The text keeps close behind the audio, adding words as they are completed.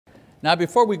Now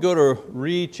before we go to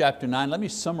read chapter 9, let me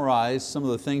summarize some of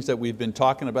the things that we've been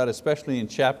talking about, especially in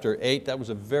chapter 8. That was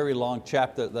a very long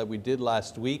chapter that we did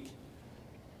last week.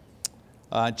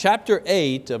 Chapter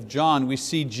 8 of John, we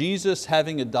see Jesus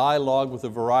having a dialogue with a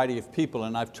variety of people,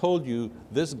 and I've told you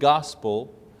this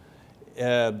gospel,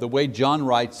 the way John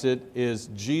writes it,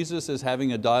 is Jesus is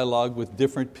having a dialogue with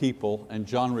different people, and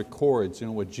John records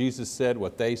what Jesus said,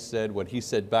 what they said, what he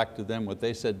said back to them, what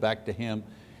they said back to him.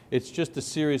 It's just a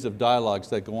series of dialogues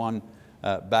that go on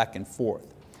back and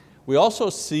forth. We also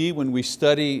see, when we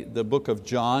study the book of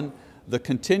John, the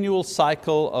continual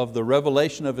cycle of the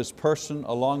revelation of His person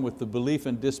along with the belief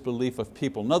and disbelief of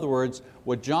people. In other words,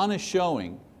 what John is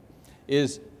showing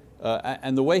is,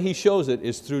 and the way he shows it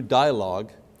is through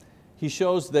dialogue. He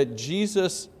shows that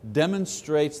Jesus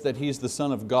demonstrates that He's the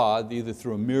Son of God, either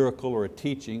through a miracle or a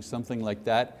teaching, something like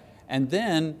that. And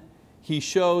then He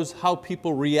shows how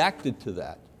people reacted to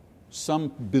that. Some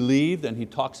believed, and he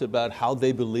talks about how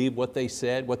they believed, what they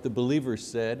said, what the believers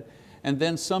said, and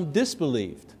then some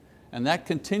disbelieved. And that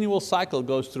continual cycle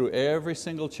goes through every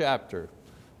single chapter.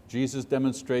 Jesus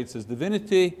demonstrates His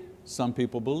divinity, some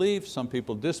people believe, some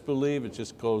people disbelieve, it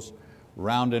just goes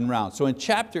round and round. So in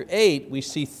chapter 8, we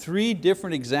see three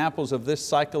different examples of this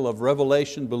cycle of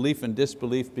revelation, belief, and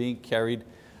disbelief being carried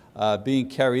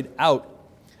out.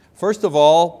 First of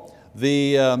all,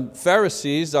 the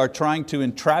Pharisees are trying to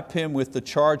entrap Him with the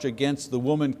charge against the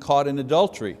woman caught in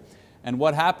adultery. And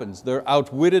what happens? They're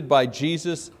outwitted by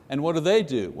Jesus, and what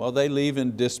do? Well, they leave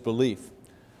in disbelief.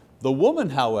 The woman,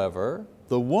 however,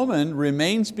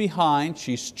 remains behind.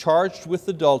 She's charged with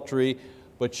adultery,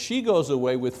 but she goes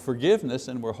away with forgiveness,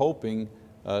 and we're hoping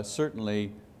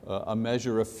certainly a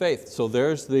measure of faith. So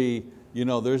there's the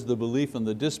belief and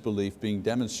the disbelief being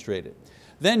demonstrated.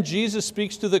 Then Jesus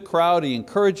speaks to the crowd, He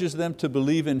encourages them to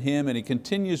believe in Him, and He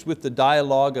continues with the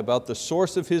dialogue about the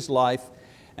source of His life.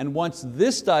 And once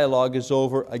this dialogue is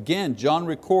over, again, John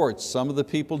records some of the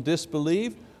people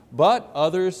disbelieved, but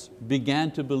others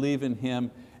began to believe in Him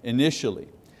initially.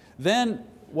 Then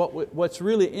what's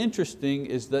really interesting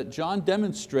is that John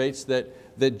demonstrates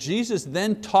that Jesus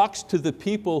then talks to the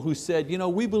people who said,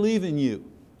 we believe in you.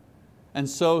 And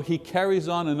so He carries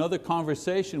on another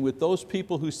conversation with those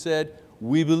people who said,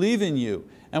 we believe in you.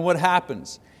 And what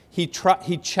happens? He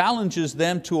challenges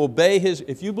them to obey His,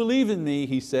 if you believe in me,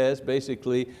 He says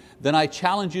basically, then I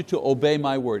challenge you to obey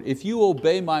my word. If you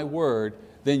obey my word,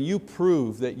 then you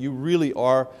prove that you really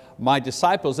are my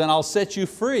disciples, and I'll set you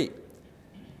free.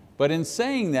 But in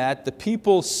saying that, the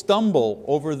people stumble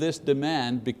over this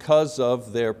demand because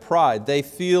of their pride. They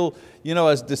feel,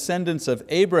 as descendants of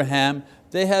Abraham,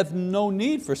 they have no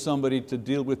need for somebody to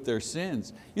deal with their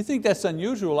sins. You think that's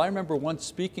unusual? I remember once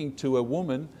speaking to a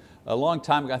woman a long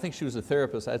time ago. I think she was a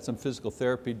therapist. I had some physical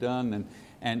therapy done,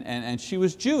 and she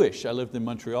was Jewish. I lived in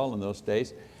Montreal in those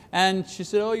days. And she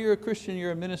said, oh, you're a Christian,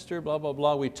 you're a minister, blah, blah,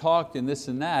 blah. We talked and this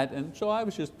and that. And so I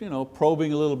was just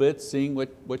probing a little bit, seeing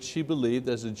what she believed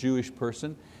as a Jewish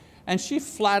person. And she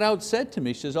flat out said to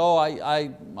me, she says, oh,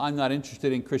 I'm not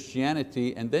interested in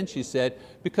Christianity. And then she said,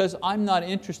 because I'm not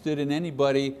interested in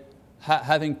anybody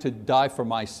having to die for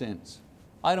my sins.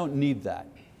 I don't need that.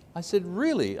 I said,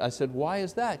 really? I said, why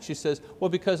is that? She says, well,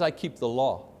 because I keep the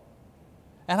law.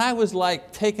 And I was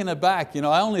like taken aback.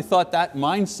 I only thought that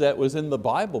mindset was in the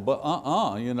Bible, but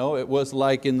it was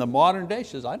like in the modern day.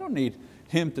 She says, I don't need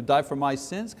Him to die for my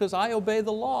sins because I obey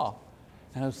the law.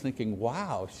 And I was thinking,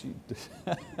 wow,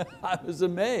 I was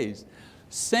amazed.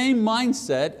 Same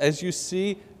mindset as you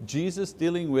see Jesus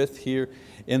dealing with here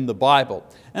in the Bible.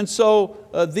 And so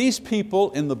these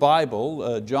people in the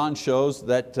Bible, John shows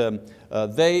that they're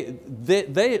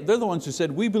the ones who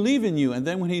said, we believe in you. And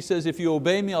then when He says, if you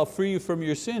obey me, I'll free you from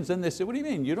your sins. Then they say, what do you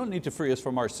mean? You don't need to free us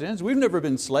from our sins. We've never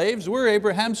been slaves. We're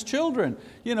Abraham's children.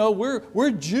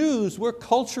 We're Jews. We're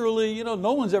culturally,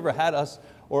 no one's ever had us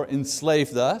or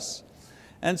enslaved us.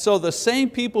 And so the same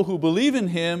people who believe in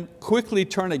Him quickly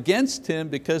turn against Him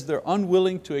because they're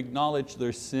unwilling to acknowledge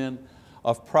their sin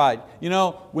of pride.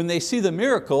 When they see the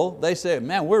miracle, they say,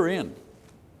 man, we're in.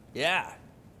 Yeah,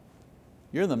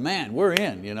 you're the man, we're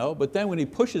in. But then when He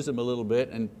pushes them a little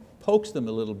bit and pokes them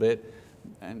a little bit,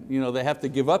 and they have to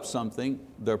give up something,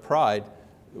 their pride,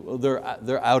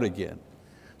 they're out again.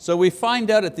 So we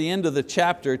find out at the end of the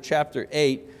chapter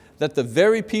 8, that the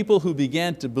very people who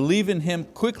began to believe in Him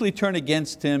quickly turn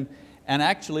against Him and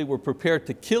actually were prepared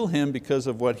to kill Him because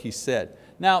of what He said.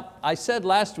 Now, I said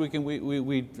last week, and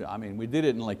we did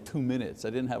it in like 2 minutes.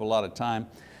 I didn't have a lot of time.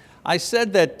 I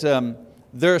said that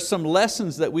there are some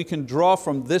lessons that we can draw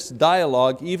from this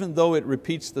dialogue, even though it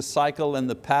repeats the cycle and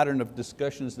the pattern of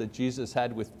discussions that Jesus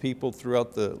had with people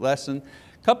throughout the lesson.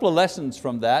 A couple of lessons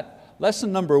from that.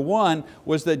 Lesson number one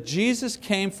was that Jesus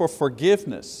came for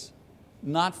forgiveness,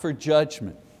 not for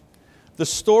judgment. The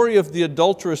story of the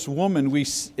adulterous woman,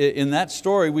 in that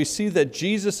story we see that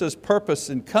Jesus' purpose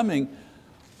in coming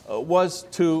was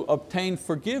to obtain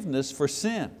forgiveness for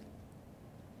sin.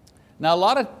 Now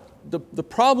the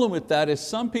problem with that is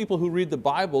some people who read the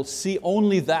Bible see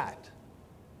only that.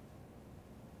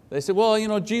 They say,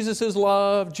 well, Jesus is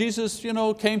love, Jesus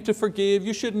came to forgive,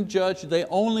 you shouldn't judge. They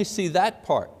only see that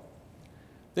part.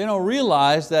 They don't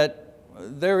realize that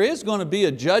there is going to be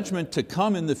a judgment to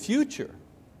come in the future.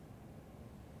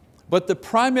 But the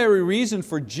primary reason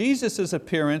for Jesus'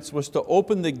 appearance was to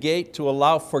open the gate to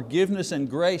allow forgiveness and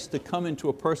grace to come into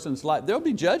a person's life. There'll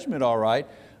be judgment, all right,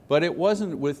 but it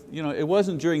wasn't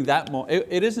during that moment.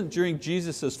 It isn't during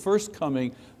Jesus' first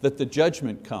coming that the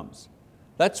judgment comes.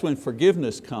 That's when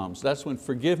forgiveness comes. That's when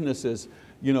forgiveness is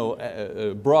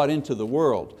brought into the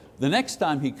world. The next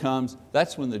time He comes,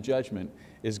 that's when the judgment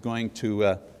is going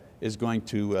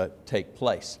to take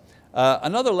place.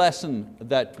 Another lesson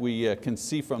that we can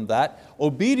see from that,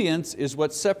 obedience is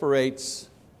what separates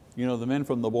the men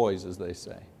from the boys, as they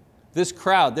say. This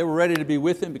crowd, they were ready to be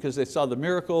with Him because they saw the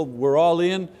miracle, we're all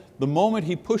in. The moment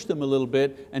He pushed them a little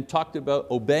bit and talked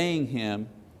about obeying Him,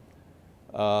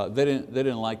 they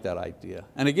didn't like that idea.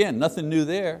 And again, nothing new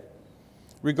there.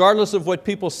 Regardless of what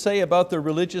people say about their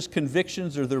religious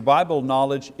convictions or their Bible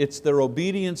knowledge, it's their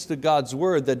obedience to God's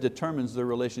word that determines their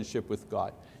relationship with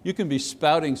God. You can be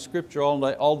spouting scripture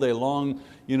all day long,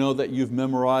 that you've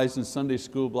memorized in Sunday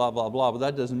school, blah, blah, blah, but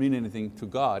that doesn't mean anything to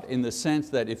God, in the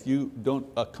sense that if you don't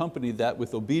accompany that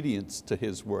with obedience to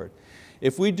His word.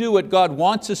 If we do what God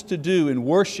wants us to do in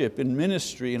worship, in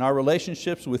ministry, in our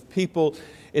relationships with people,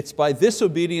 it's by this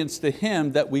obedience to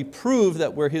Him that we prove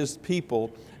that we're His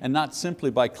people, and not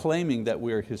simply by claiming that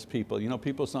we're His people.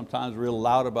 People sometimes are real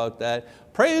loud about that.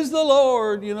 Praise the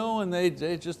Lord, and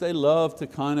they love to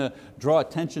kind of draw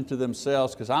attention to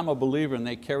themselves because I'm a believer, and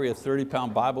they carry a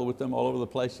 30-pound Bible with them all over the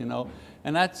place.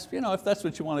 And that's, if that's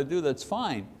what you want to do, that's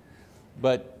fine.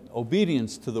 But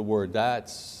obedience to the word,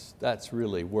 that's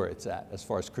really where it's at as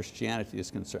far as Christianity is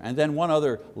concerned. And then one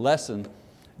other lesson,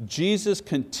 Jesus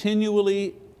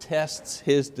continually tests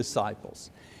His disciples.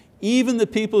 Even the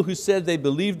people who said they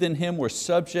believed in Him were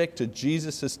subject to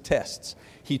Jesus' tests.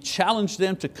 He challenged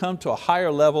them to come to a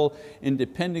higher level in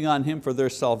depending on Him for their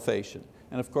salvation.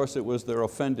 And of course it was their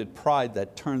offended pride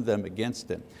that turned them against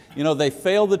Him. They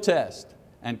failed the test,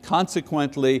 and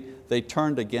consequently they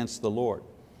turned against the Lord.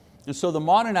 And so the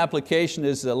modern application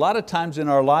is a lot of times in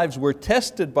our lives we're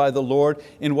tested by the Lord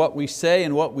in what we say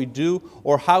and what we do,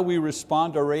 or how we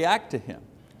respond or react to Him.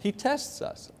 He tests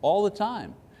us all the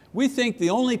time. We think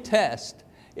the only test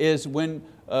is when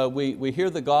we hear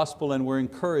the gospel and we're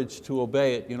encouraged to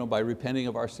obey it by repenting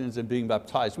of our sins and being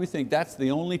baptized. We think that's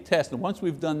the only test, and once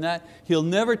we've done that, He'll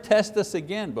never test us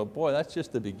again. But boy, that's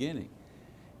just the beginning.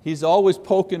 He's always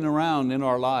poking around in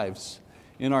our lives,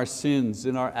 in our sins,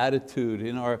 in our attitude,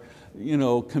 in our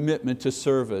commitment to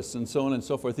service, and so on and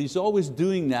so forth. He's always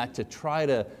doing that to try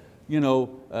to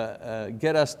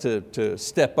get us to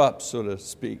step up, so to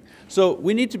speak. So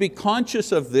we need to be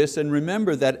conscious of this and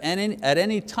remember that at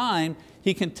any time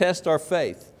He can test our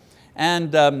faith.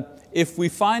 And if we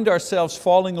find ourselves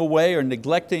falling away or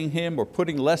neglecting Him or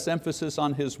putting less emphasis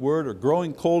on His word or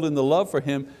growing cold in the love for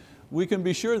Him, we can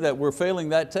be sure that we're failing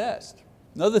that test.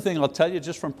 Another thing I'll tell you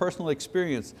just from personal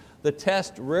experience, the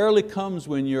test rarely comes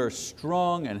when you're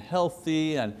strong and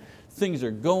healthy and things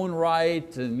are going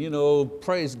right and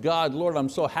praise God, Lord, I'm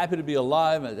so happy to be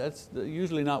alive. That's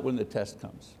usually not when the test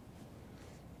comes.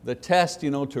 The test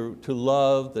to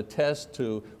love, the test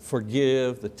to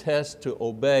forgive, the test to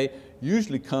obey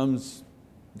usually comes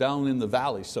down in the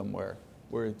valley somewhere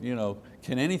where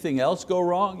can anything else go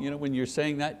wrong? When you're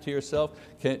saying that to yourself,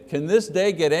 can this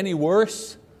day get any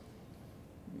worse?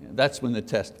 That's when the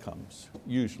test comes,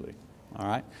 usually. All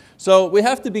right? So we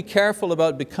have to be careful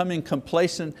about becoming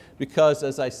complacent because,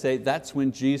 as I say, that's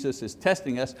when Jesus is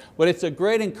testing us. But it's a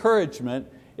great encouragement.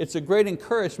 It's a great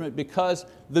encouragement because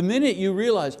the minute you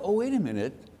realize, oh, wait a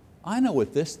minute, I know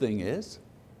what this thing is.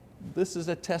 This is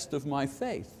a test of my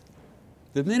faith.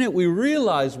 The minute we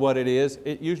realize what it is,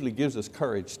 it usually gives us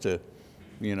courage to,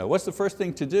 what's the first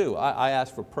thing to do? I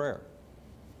ask for prayer.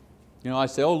 I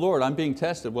say, oh Lord, I'm being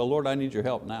tested. Well, Lord, I need your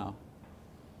help now.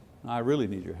 I really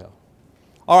need your help.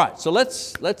 All right, so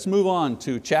let's move on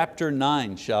to chapter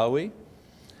 9, shall we?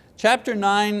 Chapter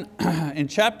 9, in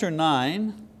chapter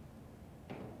 9,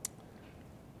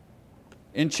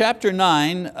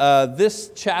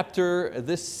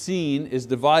 this scene is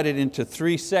divided into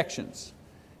 3 sections.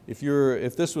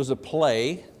 If this was a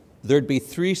play, there'd be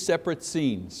 3 separate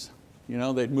scenes.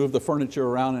 They'd move the furniture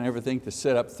around and everything to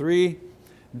set up 3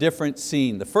 different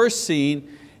scenes. The first scene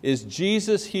is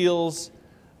Jesus heals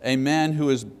a man who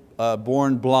is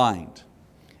born blind.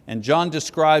 And John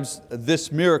describes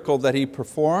this miracle that he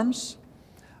performs.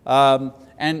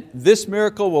 And this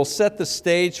miracle will set the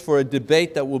stage for a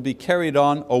debate that will be carried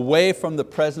on away from the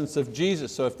presence of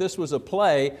Jesus. So if this was a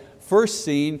play, first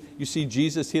scene, you see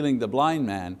Jesus healing the blind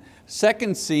man.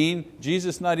 Second scene,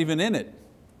 Jesus not even in it.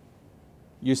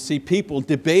 You see people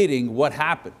debating what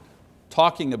happened,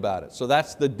 talking about it. So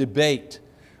that's the debate,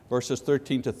 verses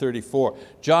 13 to 34.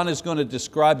 John is going to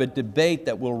describe a debate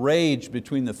that will rage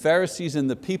between the Pharisees and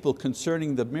the people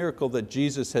concerning the miracle that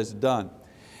Jesus has done.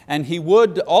 And he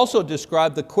would also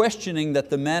describe the questioning that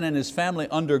the man and his family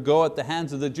undergo at the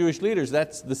hands of the Jewish leaders.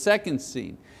 That's the second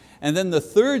scene. And then the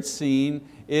third scene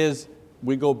is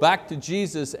we go back to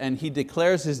Jesus and he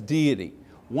declares his deity.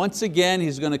 Once again,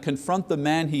 he's going to confront the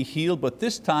man he healed, but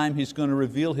this time he's going to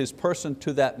reveal his person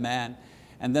to that man.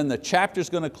 And then the chapter is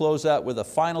going to close out with a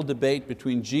final debate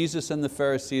between Jesus and the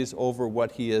Pharisees over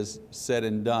what he has said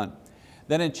and done.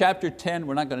 Then in chapter 10,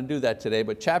 we're not going to do that today,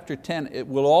 but chapter 10, it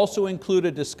will also include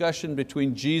a discussion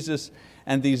between Jesus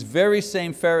and these very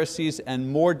same Pharisees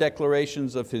and more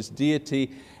declarations of his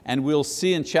deity. And we'll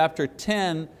see in chapter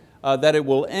 10 that it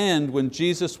will end when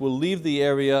Jesus will leave the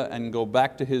area and go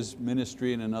back to his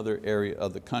ministry in another area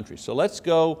of the country. So let's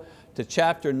go to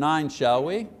chapter 9, shall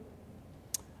we?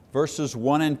 Verses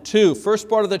 1 and 2. First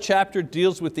part of the chapter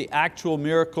deals with the actual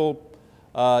miracle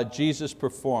Jesus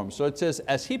performed. So it says,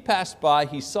 as he passed by,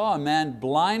 he saw a man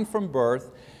blind from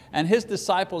birth, and his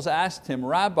disciples asked him,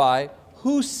 Rabbi,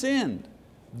 who sinned,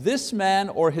 this man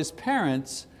or his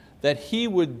parents, that he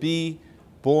would be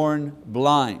born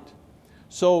blind?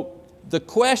 So the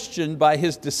question by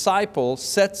his disciples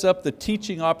sets up the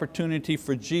teaching opportunity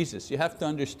for Jesus. You have to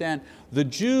understand, the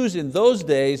Jews in those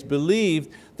days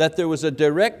believed that there was a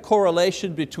direct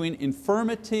correlation between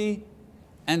infirmity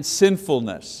and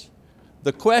sinfulness.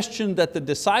 The question that the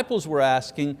disciples were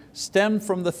asking stemmed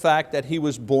from the fact that he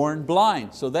was born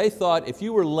blind. So they thought if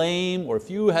you were lame, or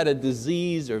if you had a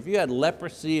disease, or if you had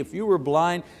leprosy, if you were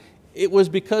blind, it was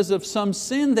because of some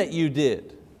sin that you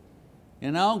did.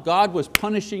 God was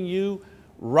punishing you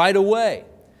right away.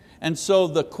 And so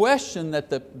the question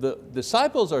that the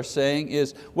disciples are saying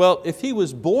is, well, if he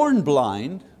was born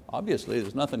blind, obviously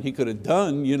there's nothing he could have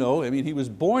done, he was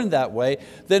born that way,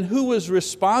 then who was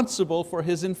responsible for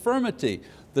his infirmity?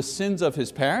 The sins of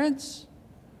his parents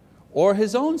or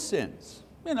his own sins?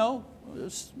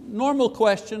 Normal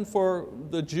question for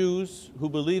the Jews who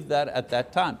believed that at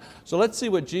that time. So let's see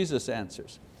what Jesus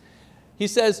answers. He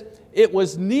says, it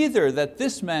was neither that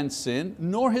this man sinned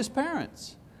nor his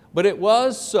parents, but it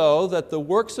was so that the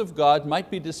works of God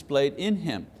might be displayed in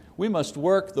him. We must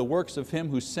work the works of him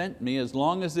who sent me as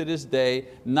long as it is day.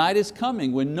 Night is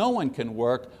coming when no one can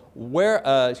work.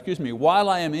 While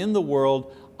I am in the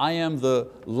world, I am the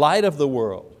light of the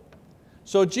world.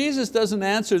 So Jesus doesn't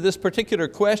answer this particular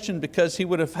question because he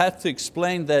would have had to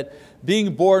explain that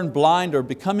being born blind or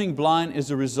becoming blind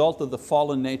is a result of the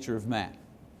fallen nature of man.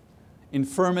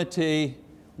 Infirmity,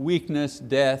 weakness,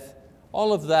 death,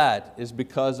 all of that is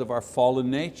because of our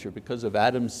fallen nature, because of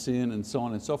Adam's sin and so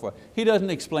on and so forth. He doesn't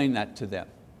explain that to them.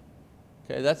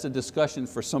 Okay, that's a discussion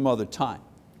for some other time.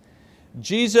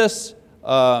 Jesus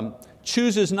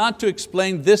chooses not to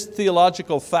explain this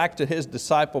theological fact to his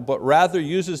disciple, but rather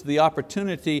uses the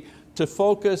opportunity to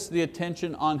focus the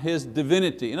attention on his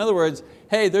divinity. In other words,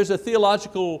 hey, there's a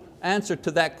theological answer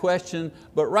to that question,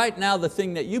 but right now the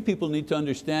thing that you people need to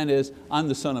understand is I'm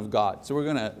the Son of God. So we're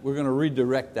going to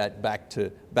redirect that back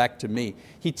to me.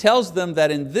 He tells them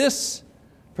that in this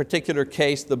particular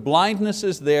case, the blindness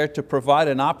is there to provide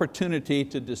an opportunity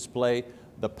to display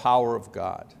the power of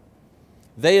God.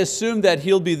 They assume that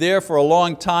he'll be there for a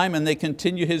long time, and they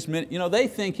continue his ministry. They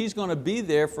think he's going to be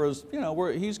there for,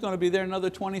 he's going to be there another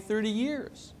 20, 30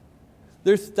 years.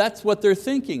 That's what their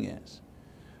thinking is.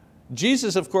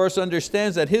 Jesus, of course,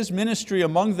 understands that his ministry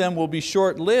among them will be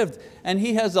short-lived, and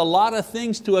he has a lot of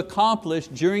things to accomplish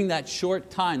during that short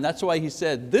time. That's why he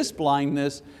said, this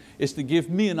blindness is to give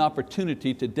me an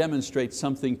opportunity to demonstrate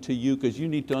something to you, because you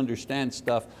need to understand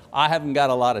stuff. I haven't got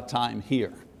a lot of time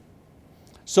here.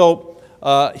 So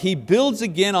he builds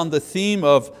again on the theme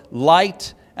of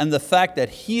light and the fact that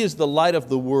he is the light of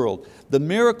the world. The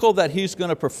miracle that he's going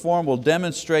to perform will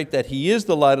demonstrate that he is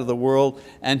the light of the world,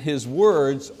 and his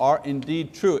words are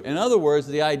indeed true. In other words,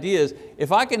 the idea is,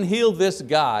 if I can heal this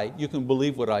guy, you can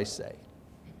believe what I say.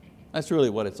 That's really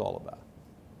what it's all about.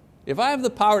 If I have the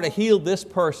power to heal this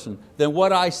person, then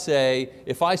what I say,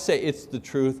 if I say it's the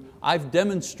truth, I've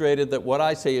demonstrated that what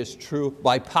I say is true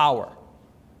by power.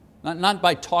 Not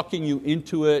by talking you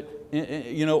into it,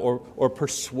 or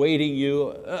persuading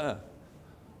you.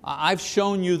 I've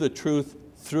shown you the truth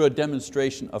through a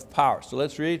demonstration of power. So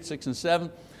let's read 6 and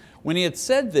 7. When he had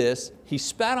said this, he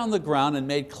spat on the ground and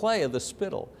made clay of the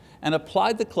spittle, and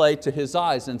applied the clay to his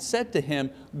eyes, and said to him,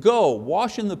 "Go,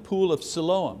 wash in the pool of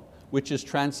Siloam," which is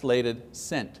translated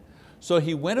sent. So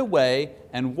he went away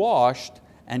and washed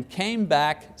and came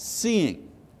back seeing.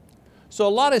 So a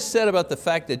lot is said about the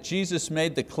fact that Jesus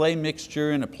made the clay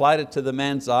mixture and applied it to the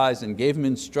man's eyes and gave him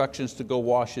instructions to go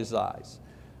wash his eyes.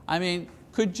 I mean,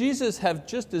 could Jesus have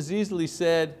just as easily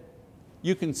said,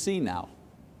 "You can see now"?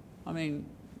 I mean,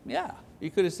 yeah, he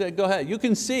could have said, "Go ahead, you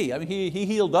can see." I mean, he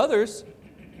healed others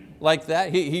like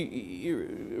that. He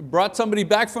brought somebody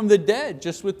back from the dead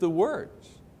just with the words.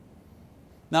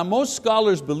 Now, most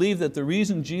scholars believe that the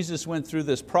reason Jesus went through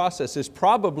this process is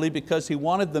probably because he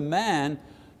wanted the man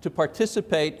to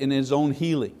participate in his own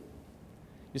healing.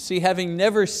 You see, having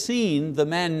never seen, the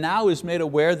man now is made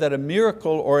aware that a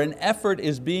miracle or an effort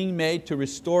is being made to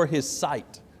restore his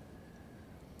sight.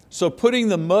 So putting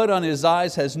the mud on his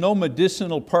eyes has no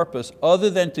medicinal purpose other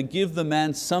than to give the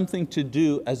man something to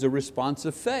do as a response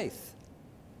of faith.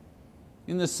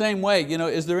 In the same way,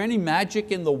 is there any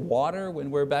magic in the water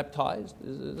when we're baptized?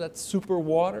 Is that super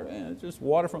water? It's just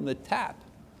water from the tap,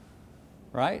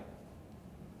 right?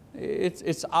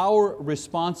 It's our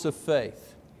response of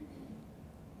faith.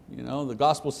 The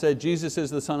gospel said Jesus is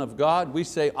the Son of God. We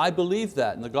say, "I believe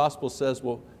that." And the gospel says,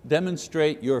 well,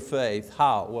 demonstrate your faith.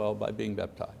 How? Well, by being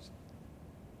baptized.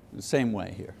 The same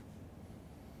way here.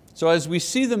 So as we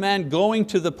see the man going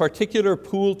to the particular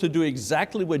pool to do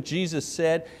exactly what Jesus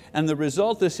said, and the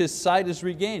result is his sight is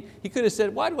regained. He could have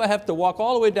said, "Why do I have to walk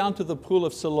all the way down to the pool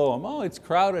of Siloam? Oh, it's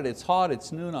crowded, it's hot,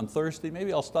 it's noon, I'm thirsty.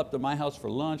 Maybe I'll stop to my house for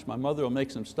lunch. My mother will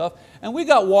make some stuff. And we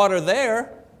got water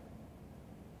there.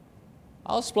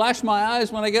 I'll splash my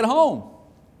eyes when I get home."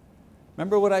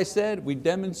 Remember what I said? We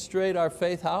demonstrate our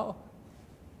faith how?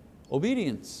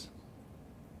 Obedience.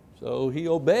 So he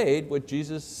obeyed what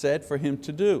Jesus said for him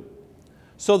to do.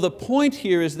 So the point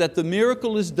here is that the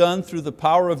miracle is done through the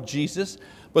power of Jesus,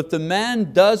 but the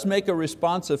man does make a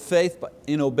response of faith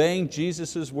in obeying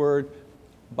Jesus' word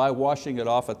by washing it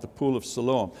off at the pool of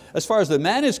Siloam. As far as the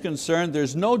man is concerned,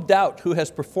 there's no doubt who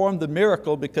has performed the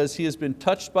miracle because he has been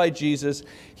touched by Jesus.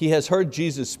 He has heard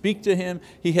Jesus speak to him.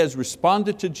 He has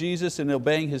responded to Jesus in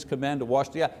obeying his command to wash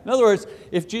the eye. In other words,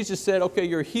 if Jesus said, "Okay,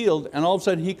 you're healed," and all of a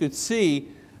sudden he could see,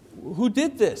 who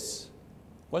did this?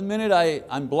 One minute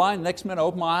I'm blind, next minute I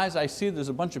open my eyes, I see there's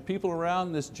a bunch of people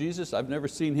around this Jesus. I've never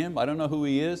seen him, I don't know who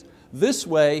he is. This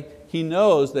way he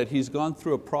knows that he's gone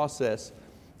through a process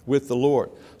with the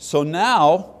Lord. So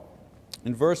now,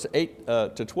 in verse 8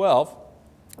 to 12,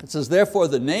 it says, "Therefore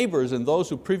the neighbors and those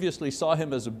who previously saw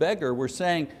him as a beggar were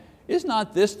saying, 'Is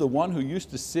not this the one who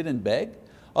used to sit and beg?'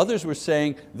 Others were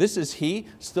saying, 'This is he.'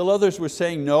 Still others were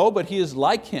saying, 'No, but he is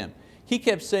like him.' He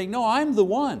kept saying, 'No, I'm the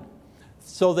one.'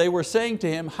 So they were saying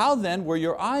to him, 'How then were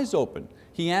your eyes opened?'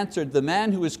 He answered, 'The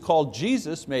man who is called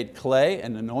Jesus made clay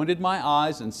and anointed my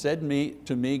eyes and said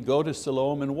to me, go to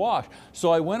Siloam and wash.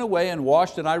 So I went away and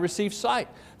washed and I received sight.'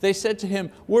 They said to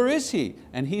him, 'Where is he?'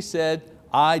 And he said,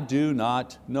 'I do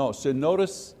not know.'" So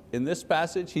notice in this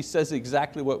passage, he says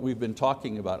exactly what we've been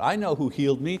talking about. I know who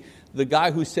healed me, the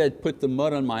guy who said, "Put the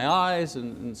mud on my eyes,"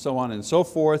 and so on and so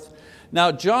forth.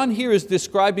 Now John here is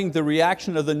describing the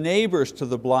reaction of the neighbors to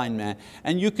the blind man.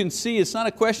 And you can see it's not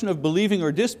a question of believing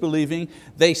or disbelieving.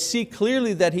 They see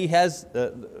clearly that he has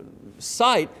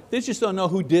sight, they just don't know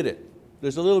who did it.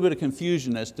 There's a little bit of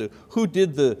confusion as to who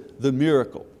did the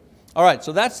miracle. All right,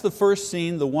 so that's the first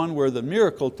scene, the one where the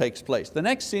miracle takes place. The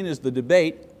next scene is the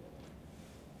debate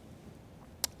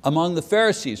among the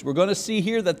Pharisees. We're going to see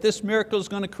here that this miracle is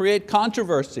going to create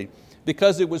controversy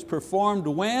because it was performed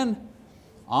when?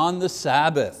 On the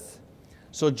Sabbath.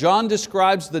 So John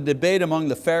describes the debate among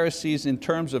the Pharisees in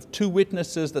terms of two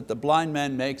witnesses that the blind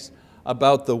man makes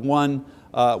about the one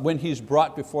when he's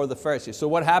brought before the Pharisees. So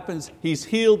what happens? He's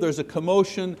healed, there's a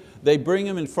commotion, they bring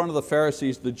him in front of the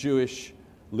Pharisees, the Jewish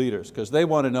leaders, because they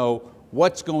want to know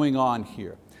what's going on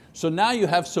here. So now you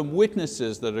have some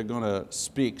witnesses that are going to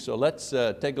speak. So let's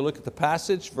take a look at the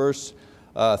passage, verse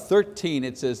 13.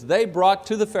 It says, "They brought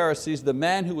to the Pharisees the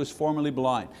man who was formerly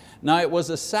blind. Now it was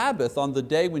a Sabbath on the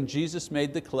day when Jesus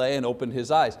made the clay and opened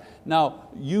his eyes." Now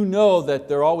you know that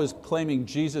they're always claiming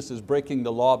Jesus is breaking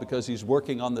the law because he's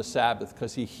working on the Sabbath,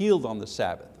 because he healed on the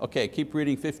Sabbath. Okay, keep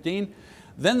reading 15.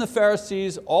 "Then the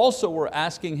Pharisees also were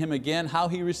asking him again how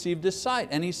he received his sight.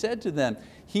 And he said to them,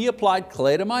 'He applied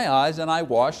clay to my eyes and I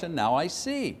washed and now I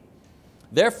see.'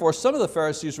 Therefore some of the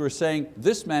Pharisees were saying,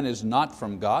 'This man is not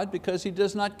from God because he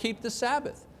does not keep the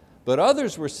Sabbath.' But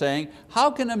others were saying,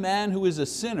 how can a man who is a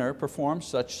sinner perform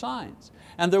such signs?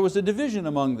 And there was a division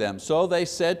among them. So they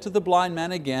said to the blind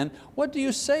man again, what do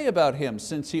you say about him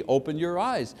since he opened your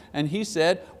eyes? And he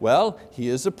said, well, he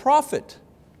is a prophet.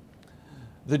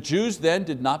 The Jews then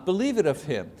did not believe it of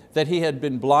him, that he had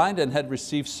been blind and had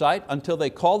received sight, until they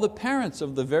called the parents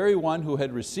of the very one who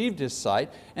had received his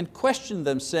sight and questioned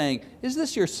them, saying, is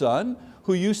this your son,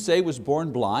 who you say was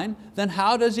born blind? Then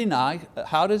how does he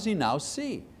now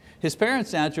see? His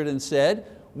parents answered and said,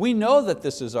 we know that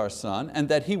this is our son, and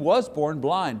that he was born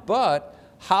blind, but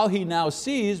how he now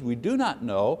sees we do not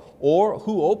know, or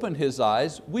who opened his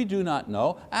eyes we do not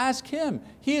know. Ask him.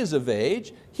 He is of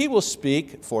age. He will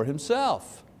speak for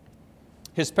himself.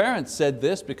 His parents said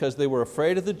this because they were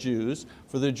afraid of the Jews,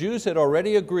 for the Jews had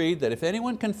already agreed that if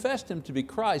anyone confessed him to be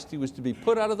Christ, he was to be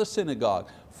put out of the synagogue.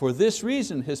 For this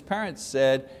reason his parents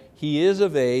said, he is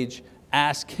of age,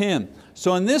 ask him.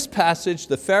 So in this passage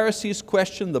the Pharisees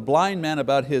questioned the blind man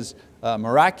about his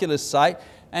miraculous sight,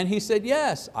 and he said,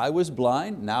 yes, I was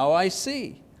blind, now I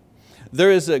see.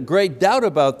 There is a great doubt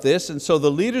about this, and so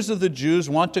the leaders of the Jews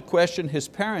want to question his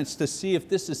parents to see if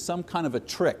this is some kind of a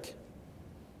trick.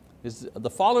 Is the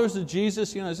followers of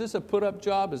Jesus, is this a put-up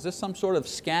job? Is this some sort of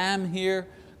scam here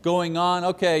going on?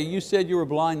 Okay, you said you were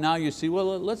blind, now you see.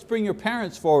 Well, let's bring your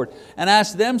parents forward and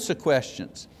ask them some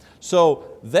questions.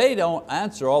 So they don't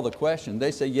answer all the questions.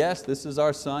 They say, yes, this is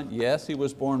our son. Yes, he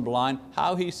was born blind.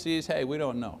 How he sees, hey, we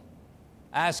don't know.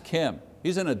 Ask him.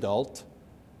 He's an adult.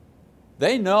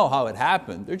 They know how it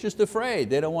happened. They're just afraid.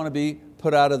 They don't want to be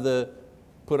put out of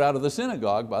the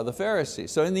synagogue by the Pharisees.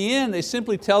 So in the end, they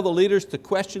simply tell the leaders to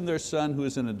question their son, who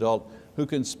is an adult, who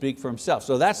can speak for himself.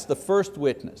 So that's the first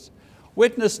witness.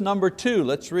 Witness number 2,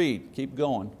 let's read, keep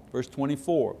going, verse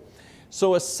 24.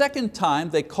 So a second time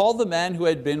they called the man who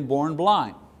had been born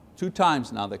blind. 2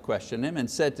 times now they questioned him and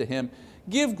said to him,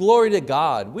 give glory to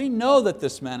God. We know that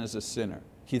this man is a sinner.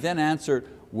 He then answered,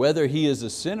 whether he is a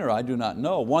sinner I do not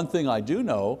know. One thing I do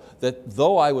know, that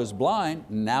though I was blind,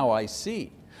 now I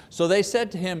see. So they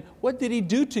said to him, what did he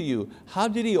do to you? How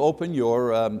did he open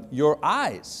your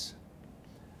eyes?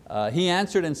 He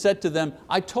answered and said to them,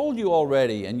 I told you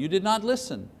already and you did not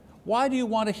listen. Why do you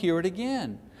want to hear it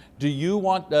again?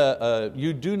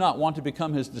 You do not want to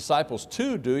become his disciples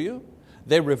too, do you?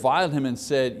 They reviled him and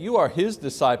said, you are his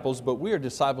disciples, but we are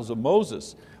disciples of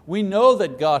Moses. We know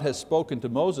that God has spoken to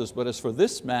Moses, but as for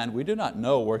this man, we do not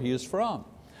know where he is from.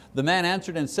 The man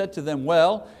answered and said to them,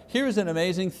 well, here is an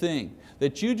amazing thing,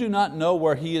 that you do not know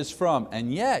where he is from,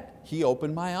 and yet he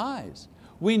opened my eyes.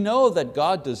 We know that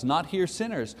God does not hear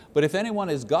sinners, but if anyone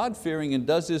is God-fearing and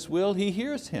does His will, He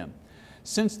hears him.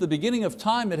 Since the beginning of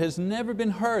time, it has never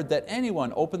been heard that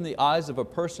anyone opened the eyes of a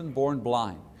person born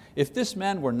blind. If this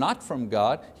man were not from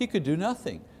God, he could do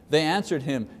nothing. They answered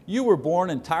him, you were born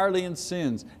entirely in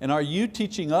sins, and are you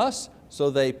teaching us? So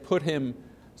they put him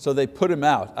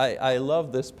out. I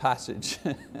love this passage.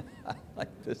 I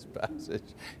like this passage.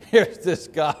 Here's this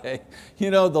guy, the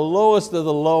lowest of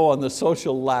the low on the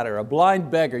social ladder, a blind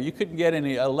beggar. You couldn't get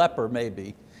a leper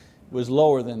maybe, was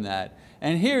lower than that.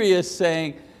 And here he is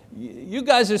saying, you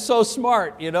guys are so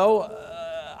smart,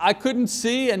 I couldn't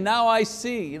see and now I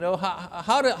see.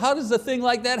 How does a thing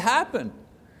like that happen?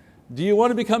 Do you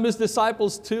want to become his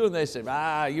disciples too? And they say,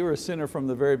 you were a sinner from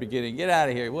the very beginning. Get out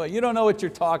of here. Well, you don't know what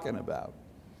you're talking about.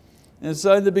 And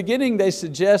so in the beginning they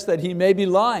suggest that he may be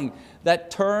lying.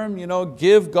 That term,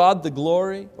 give God the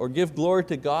glory or give glory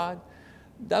to God,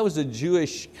 that was a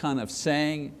Jewish kind of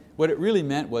saying. What it really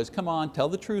meant was, come on, tell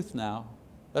the truth now.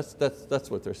 That's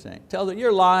what they're saying.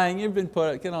 You're lying, you've been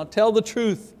put, tell the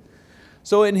truth.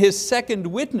 So in his second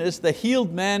witness, the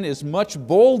healed man is much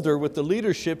bolder with the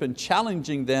leadership and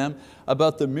challenging them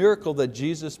about the miracle that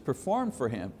Jesus performed for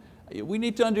him. We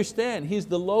need to understand, he's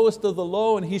the lowest of the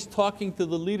low and he's talking to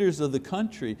the leaders of the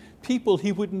country, people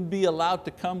he wouldn't be allowed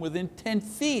to come within 10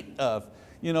 feet of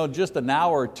just an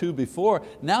hour or 2 before.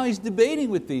 Now he's debating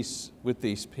with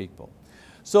these people.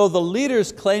 So the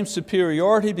leaders claim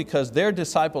superiority because they're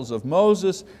disciples of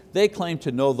Moses. They claim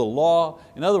to know the law.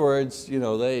 In other words,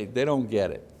 they don't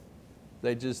get it.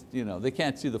 They just, they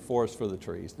can't see the forest for the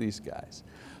trees, these guys.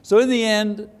 So in the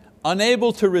end,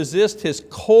 unable to resist his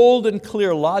cold and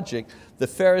clear logic, the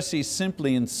Pharisees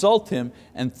simply insult him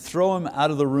and throw him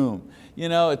out of the room.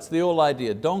 It's the old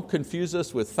idea, don't confuse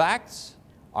us with facts.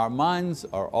 Our minds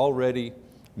are already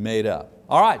made up.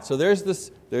 All right, so there's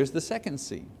the second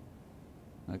scene.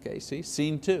 Okay, see,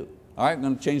 scene 2. All right, I'm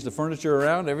going to change the furniture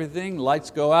around, everything,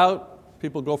 lights go out,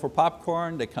 people go for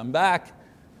popcorn, they come back.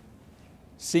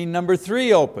 Scene number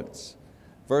 3 opens,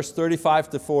 verse 35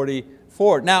 to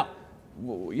 44. Now,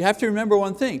 you have to remember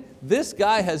one thing. This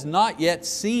guy has not yet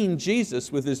seen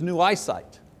Jesus with his new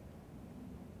eyesight.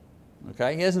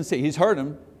 Okay? He hasn't seen, he's heard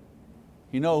him.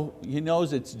 He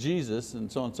knows it's Jesus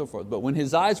and so on and so forth. But when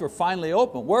his eyes were finally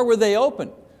open, where were they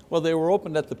open? Well, they were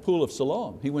opened at the pool of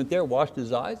Siloam. He went there, washed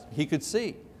his eyes, he could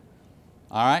see.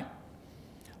 All right?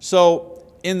 So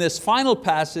in this final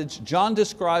passage, John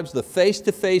describes the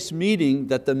face-to-face meeting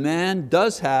that the man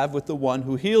does have with the one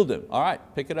who healed him. All right,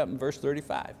 pick it up in verse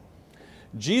 35.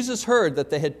 Jesus heard that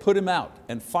they had put him out,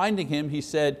 and finding him, he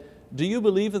said, "Do you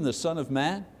believe in the Son of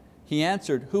Man?" He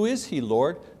answered, "Who is he,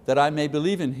 Lord, that I may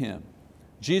believe in him?"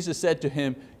 Jesus said to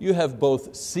him, "You have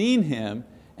both seen him,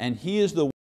 and he is the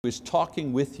one who is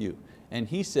talking with you." And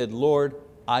he said, "Lord,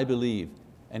 I believe."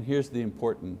 And here's the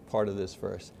important part of this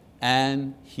verse.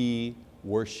 And he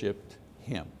worshiped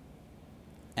him.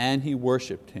 And he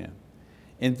worshiped him.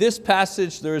 In this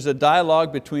passage, there is a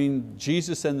dialogue between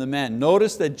Jesus and the man.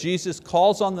 Notice that Jesus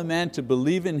calls on the man to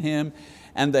believe in him,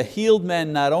 and the healed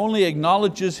man not only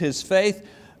acknowledges his faith,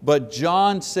 but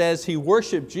John says he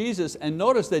worshiped Jesus. And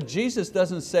notice that Jesus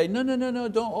doesn't say, no,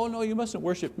 don't, oh no, you mustn't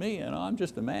worship me, I'm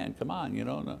just a man, come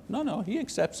on. No, he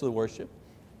accepts the worship.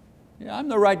 Yeah, I'm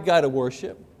the right guy to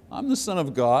worship. I'm the Son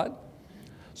of God.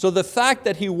 So the fact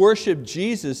that he worshiped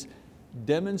Jesus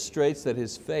demonstrates that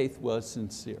his faith was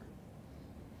sincere.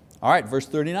 All right, verse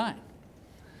 39.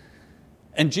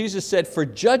 And Jesus said, "For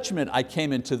judgment I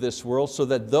came into this world, so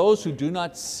that those who do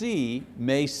not see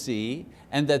may see,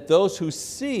 and that those who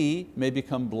see may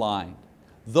become blind."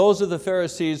 Those of the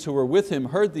Pharisees who were with him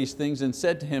heard these things and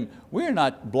said to him, "We are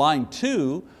not blind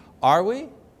too, are we?"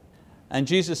 And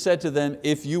Jesus said to them,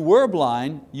 "If you were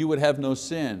blind, you would have no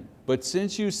sin. But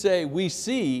since you say, 'We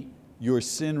see,' your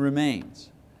sin remains."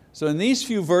 So in these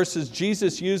few verses,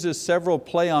 Jesus uses several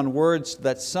play on words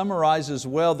that summarizes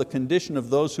well the condition of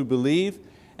those who believe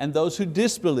and those who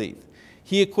disbelieve.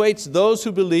 He equates those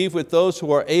who believe with those who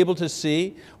are able to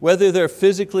see. Whether they're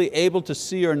physically able to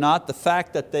see or not, the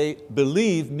fact that they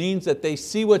believe means that they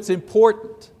see what's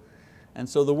important. And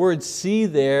so the word "see"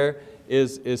 there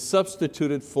is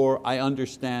substituted for "I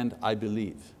understand, I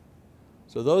believe."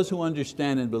 So those who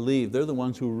understand and believe, they're the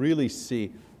ones who really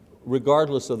see,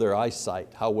 regardless of their eyesight,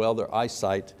 how well their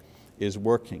eyesight is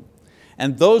working.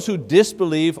 And those who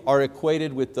disbelieve are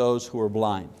equated with those who are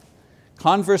blind.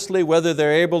 Conversely, whether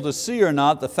they're able to see or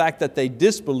not, the fact that they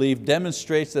disbelieve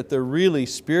demonstrates that they're really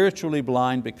spiritually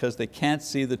blind because they can't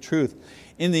see the truth.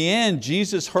 In the end,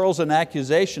 Jesus hurls an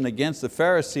accusation against the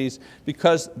Pharisees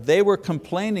because they were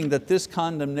complaining that this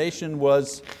condemnation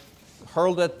was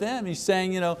hurled at them. He's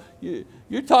saying,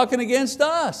 you're talking against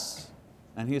us.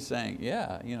 And he's saying,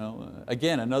 yeah,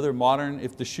 again, another modern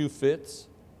 "if the shoe fits."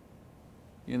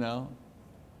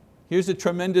 Here's a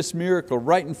tremendous miracle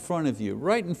right in front of you,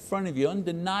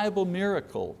 undeniable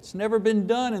miracle. It's never been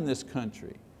done in this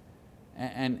country.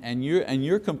 And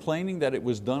you're complaining that it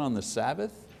was done on the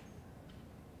Sabbath?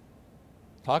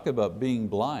 Talk about being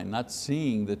blind, not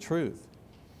seeing the truth.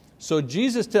 So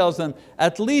Jesus tells them,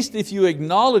 at least if you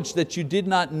acknowledge that you did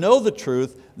not know the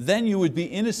truth, then you would be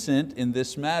innocent in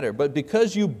this matter. But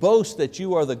because you boast that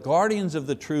you are the guardians of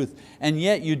the truth, and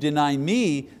yet you deny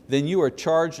me, then you are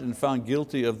charged and found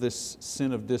guilty of this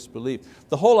sin of disbelief.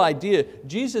 The whole idea,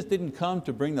 Jesus didn't come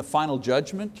to bring the final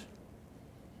judgment,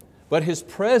 but His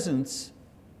presence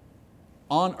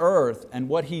on earth and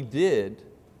what He did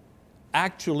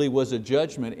actually was a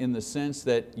judgment in the sense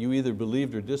that you either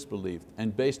believed or disbelieved.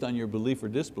 And based on your belief or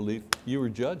disbelief, you were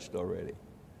judged already.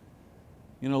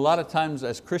 A lot of times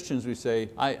as Christians we say,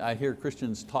 I hear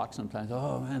Christians talk sometimes,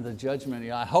 "Oh man, the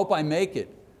judgment, I hope I make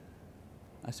it."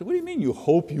 I said, "What do you mean you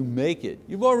hope you make it?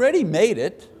 You've already made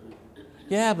it."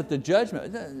 "Yeah, but the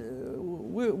judgment,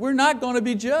 we're not going to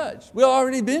be judged. We've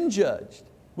already been judged.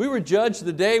 We were judged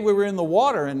the day we were in the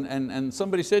water and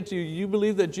somebody said to you, 'You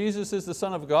believe that Jesus is the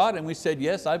Son of God?' And we said,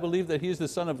 'Yes, I believe that He's the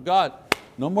Son of God.'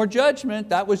 No more judgment,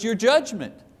 that was your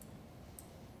judgment."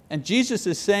 And Jesus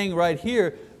is saying right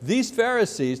here, these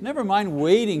Pharisees, never mind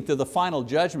waiting to the final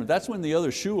judgment, that's when the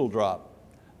other shoe will drop.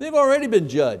 They've already been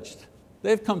judged.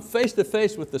 They've come face to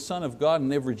face with the Son of God and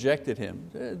they've rejected Him.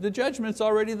 The judgment's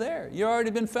already there. You've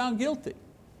already been found guilty.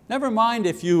 Never mind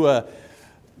if you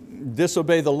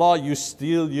disobey the law, you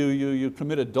steal, you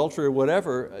commit adultery or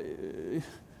whatever.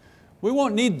 We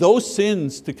won't need those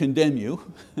sins to condemn you.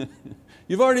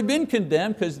 You've already been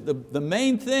condemned because the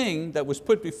main thing that was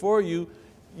put before you,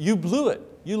 you blew it,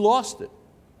 you lost it.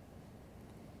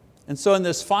 And so in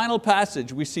this final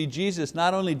passage we see Jesus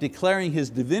not only declaring His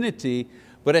divinity,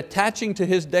 but attaching to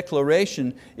His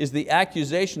declaration is the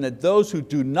accusation that those who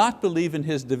do not believe in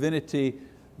His divinity,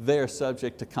 they are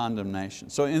subject to condemnation.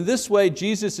 So in this way,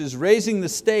 Jesus is raising the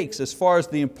stakes as far as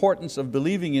the importance of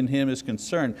believing in Him is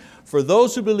concerned. For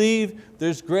those who believe,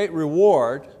 there's great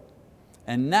reward,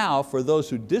 and now for those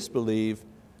who disbelieve,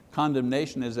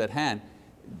 condemnation is at hand.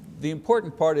 The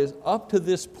important part is, up to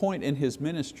this point in His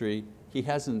ministry, He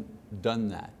hasn't done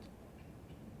that.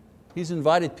 He's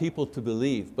invited people to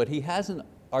believe, but He hasn't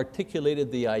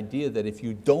articulated the idea that if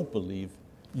you don't believe,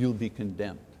 you'll be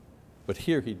condemned. But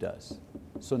here He does.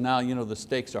 So now the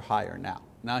stakes are higher now.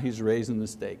 Now He's raising the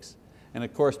stakes. And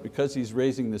of course, because He's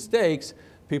raising the stakes,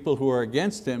 people who are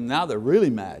against Him, now they're really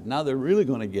mad. Now they're really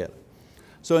going to get it.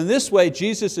 So in this way,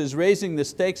 Jesus is raising the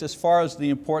stakes as far as the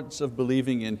importance of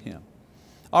believing in Him.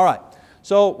 All right,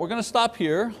 so we're going to stop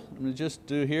here. Let me just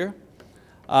do here.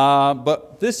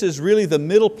 But this is really the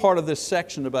middle part of this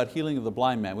section about healing of the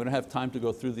blind man. We don't have time to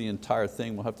go through the entire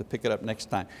thing. We'll have to pick it up next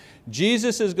time.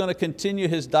 Jesus is going to continue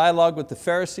His dialogue with the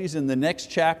Pharisees in the next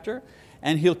chapter,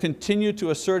 and He'll continue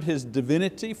to assert His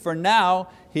divinity. For now,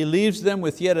 He leaves them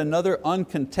with yet another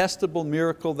uncontestable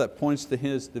miracle that points to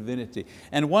His divinity.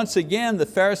 And once again, the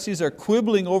Pharisees are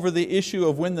quibbling over the issue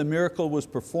of when the miracle was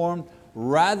performed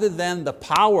rather than the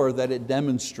power that it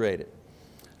demonstrated.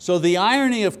 So the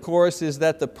irony, of course, is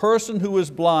that the person who was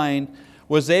blind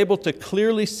was able to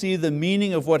clearly see the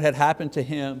meaning of what had happened to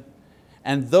him,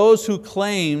 and those who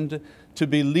claimed to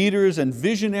be leaders and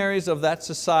visionaries of that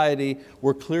society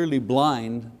were clearly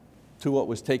blind to what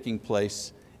was taking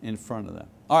place in front of them.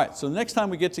 All right, so the next time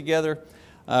we get together,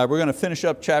 we're going to finish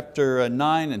up chapter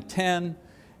 9 and 10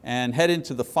 and head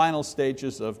into the final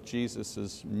stages of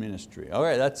Jesus' ministry. All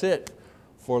right, that's it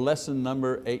for lesson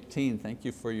number 18. Thank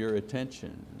you for your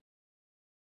attention.